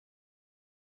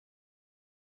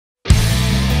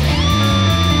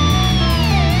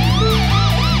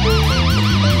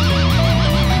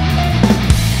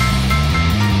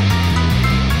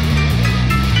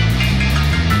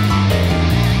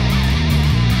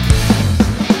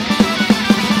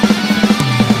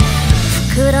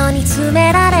詰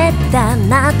められた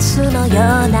夏の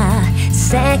ような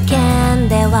世間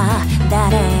では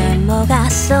誰もが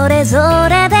それぞ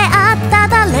れであった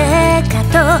誰か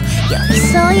と寄り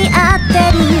添い合って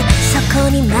る。そこ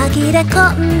に紛れ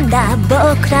込んだ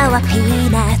僕らはピー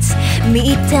ナッツ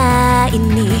みたい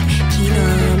に木の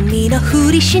実の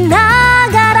ふりしな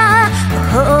がら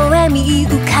微笑み浮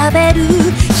かべる。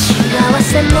幸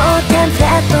せのテンプレ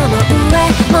ートの上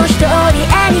もう一人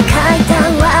絵に描いた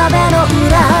上辺の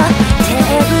裏テ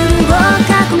ーブルを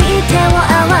囲み手を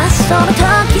合わすその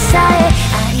時さえ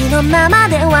ありのまま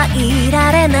ではい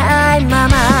られないま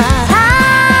ま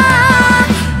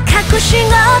隠し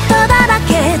事だら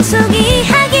け継ぎ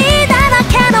はぎだら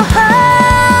けのホ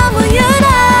ームユノ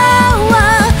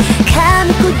噛み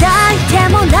砕いて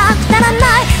もなくならな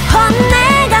い本音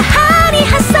が歯に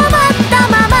挟まった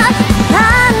まま不安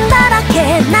だらけ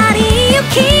成り行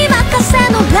き任せ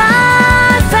のラ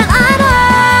イフ and I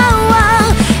know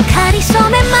かりそ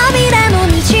めまみれの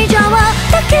日常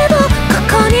だけどこ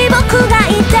こに僕がい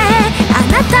てあ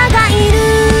なたがいる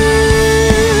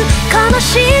この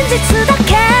真実だけ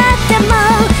でも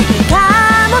胃が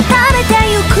もたれて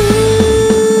ゆく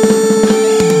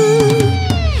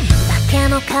化け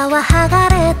の皮剥が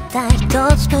れた一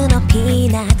粒のピ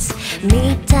ーナッツみ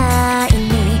たいに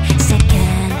世間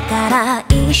から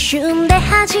一瞬で弾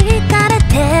かれ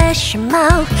てし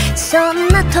まうそん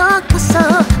なとこそ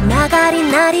曲がり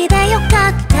なりでよか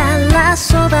ったら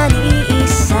そばにい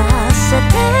させ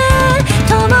て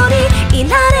共にい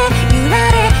られ揺ら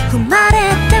れ踏まれ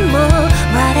ても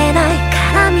割れない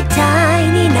殻みたい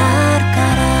になるか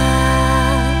ら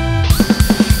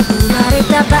生まれ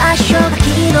た場所が木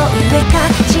の上か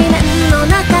地面の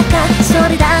中かそ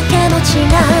れだけの違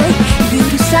い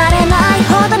許されない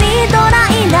ほどにドラ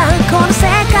イなこの世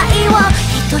界を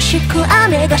等しく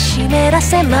雨が湿ら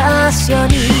せますように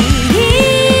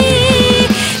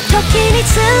時に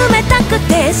冷たく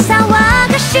て騒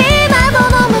がしい窓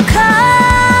の向こ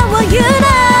うを You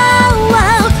know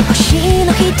星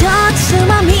の一つ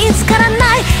も見つからない